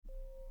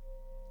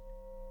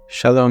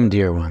Shalom,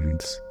 dear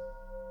ones.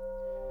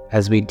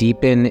 As we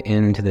deepen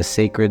into the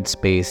sacred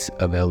space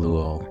of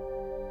Elul,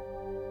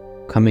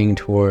 coming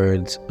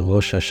towards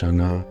Rosh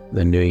Hashanah,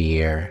 the new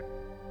year,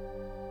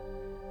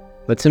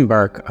 let's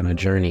embark on a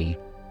journey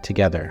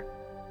together.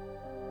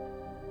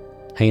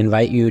 I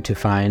invite you to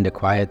find a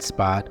quiet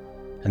spot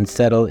and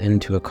settle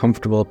into a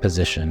comfortable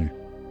position.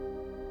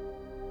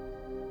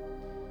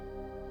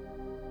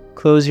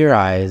 Close your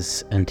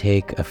eyes and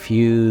take a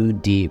few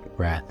deep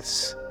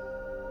breaths,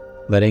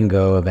 letting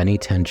go of any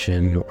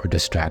tension or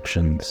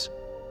distractions.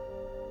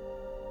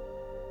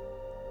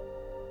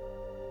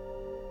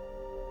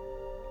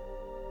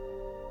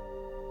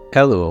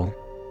 Elul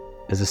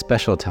is a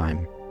special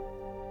time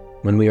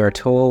when we are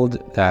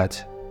told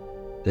that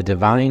the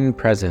divine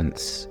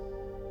presence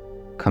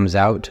comes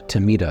out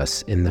to meet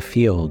us in the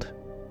field.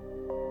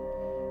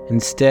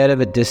 Instead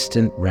of a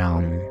distant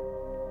realm,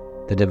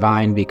 the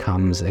divine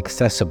becomes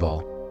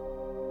accessible,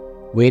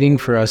 waiting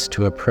for us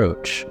to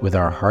approach with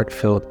our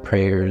heartfelt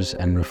prayers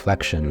and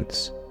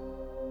reflections.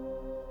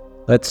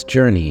 Let's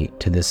journey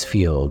to this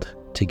field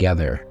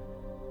together.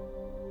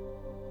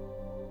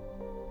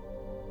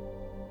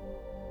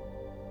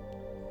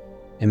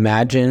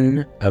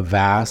 Imagine a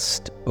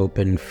vast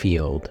open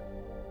field.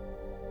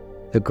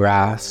 The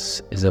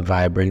grass is a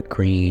vibrant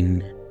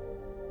green,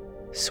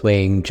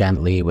 swaying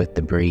gently with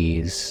the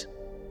breeze.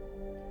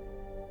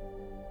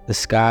 The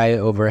sky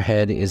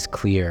overhead is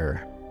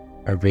clear,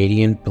 a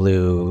radiant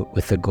blue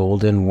with the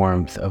golden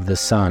warmth of the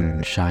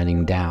sun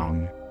shining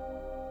down.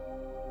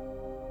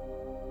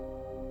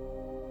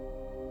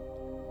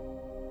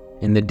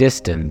 In the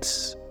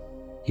distance,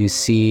 you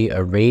see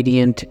a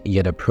radiant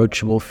yet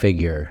approachable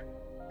figure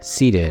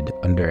seated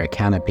under a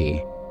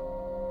canopy.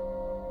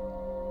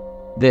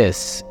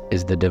 This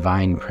is the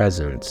divine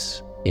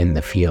presence in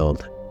the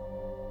field.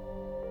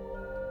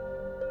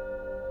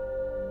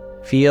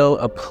 Feel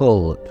a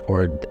pull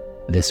toward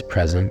this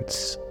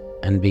presence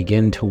and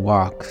begin to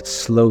walk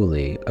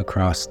slowly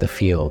across the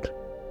field.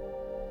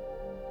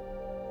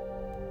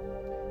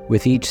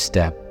 With each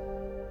step,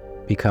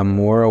 become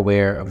more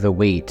aware of the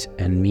weight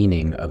and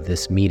meaning of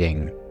this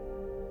meeting.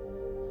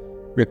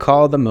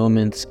 Recall the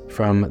moments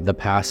from the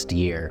past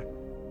year,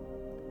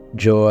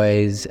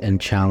 joys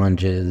and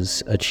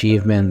challenges,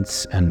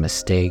 achievements and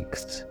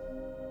mistakes.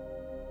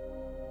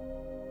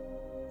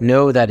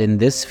 Know that in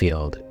this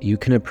field, you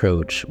can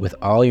approach with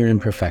all your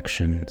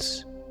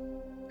imperfections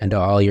and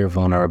all your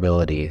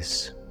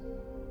vulnerabilities.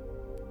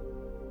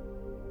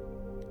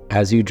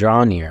 As you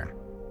draw near,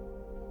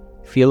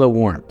 feel a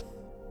warmth,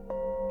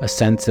 a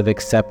sense of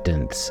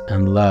acceptance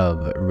and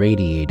love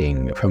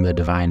radiating from the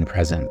divine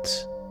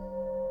presence.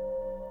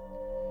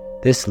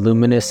 This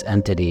luminous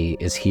entity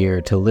is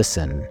here to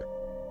listen,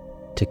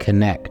 to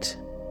connect,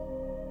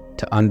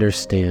 to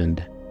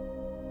understand.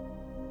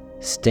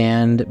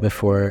 Stand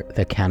before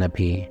the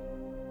canopy,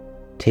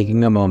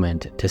 taking a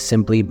moment to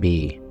simply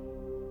be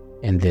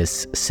in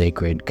this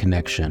sacred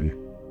connection.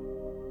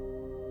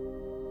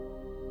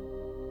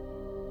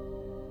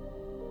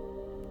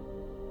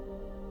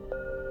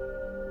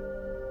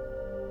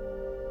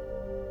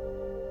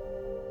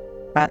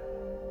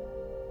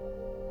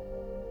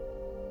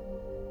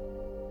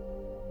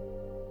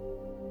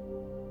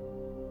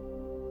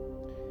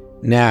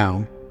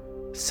 Now,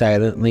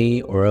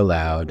 silently or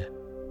aloud,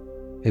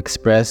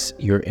 express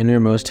your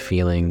innermost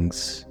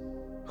feelings,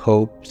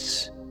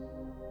 hopes,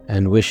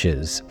 and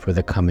wishes for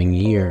the coming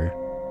year.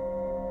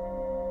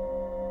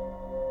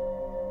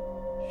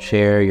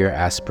 Share your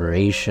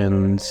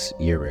aspirations,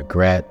 your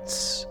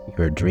regrets,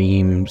 your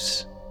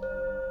dreams.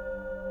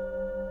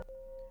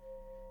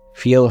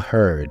 Feel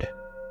heard,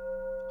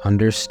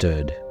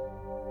 understood,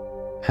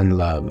 and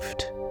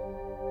loved.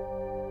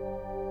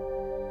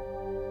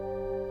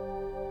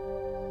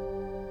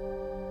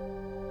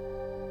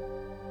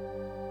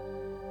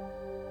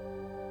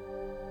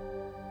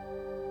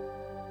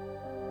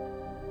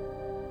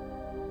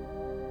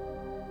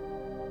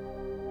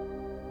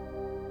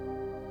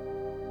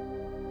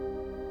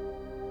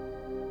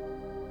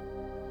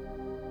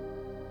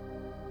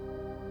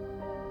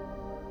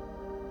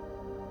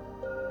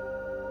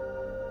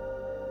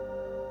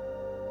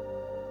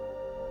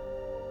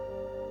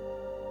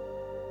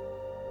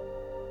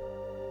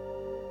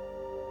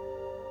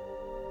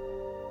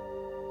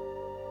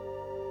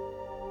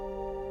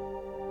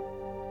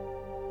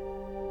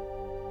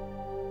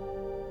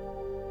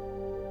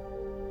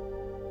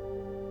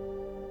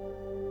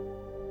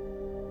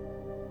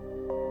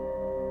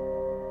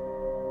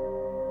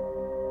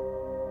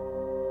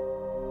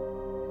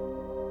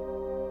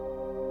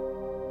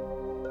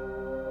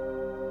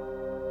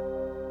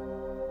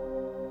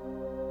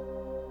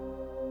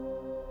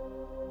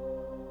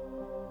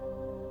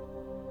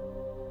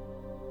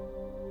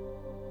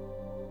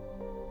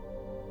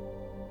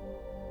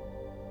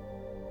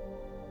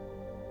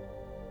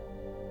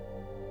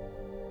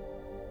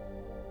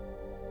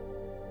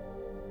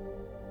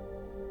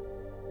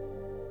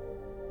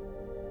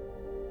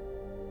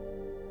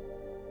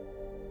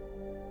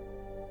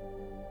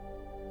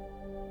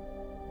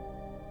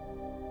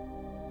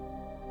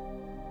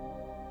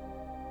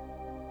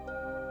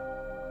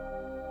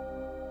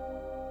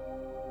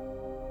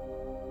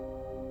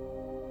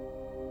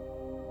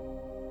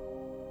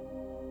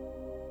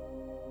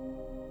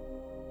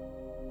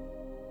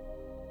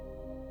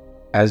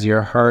 As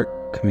your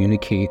heart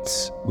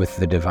communicates with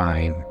the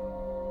divine,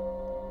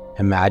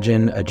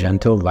 imagine a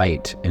gentle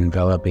light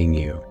enveloping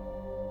you.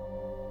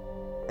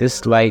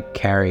 This light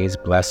carries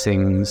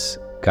blessings,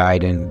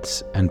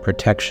 guidance, and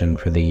protection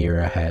for the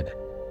year ahead.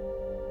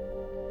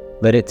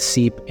 Let it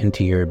seep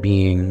into your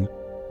being,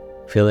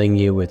 filling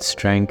you with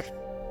strength,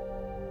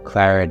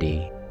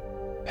 clarity,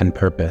 and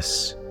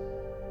purpose.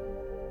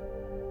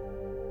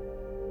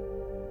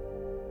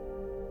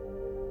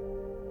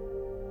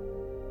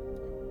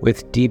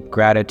 With deep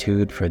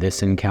gratitude for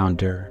this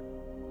encounter,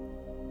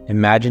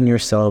 imagine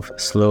yourself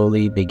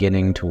slowly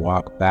beginning to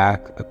walk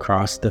back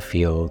across the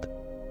field,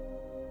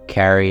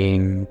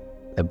 carrying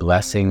the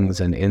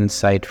blessings and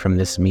insight from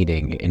this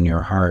meeting in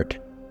your heart.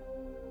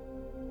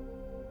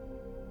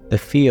 The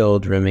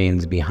field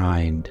remains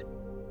behind,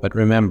 but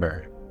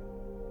remember,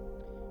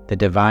 the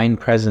divine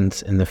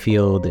presence in the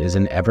field is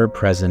an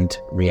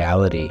ever-present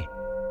reality.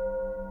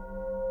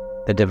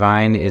 The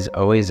divine is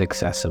always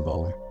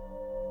accessible,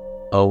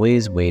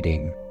 always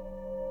waiting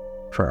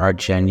for our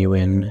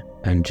genuine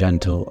and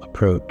gentle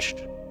approach.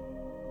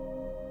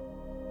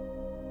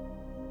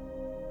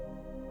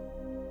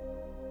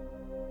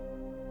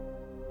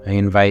 I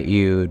invite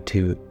you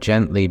to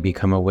gently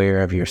become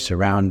aware of your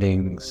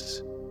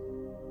surroundings,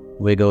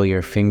 wiggle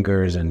your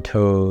fingers and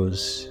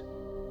toes,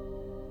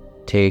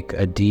 take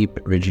a deep,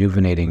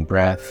 rejuvenating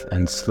breath,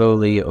 and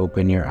slowly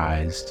open your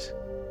eyes.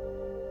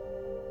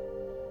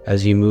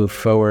 As you move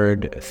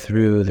forward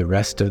through the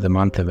rest of the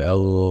month of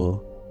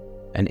Elul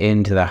and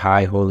into the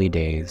high holy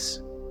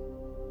days,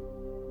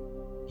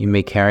 you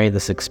may carry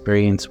this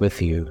experience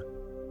with you,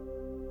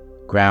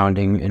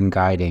 grounding and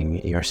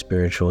guiding your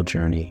spiritual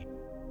journey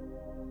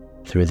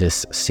through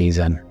this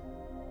season.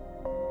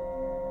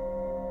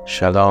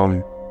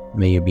 Shalom,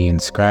 may you be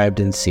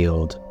inscribed and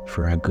sealed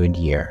for a good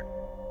year.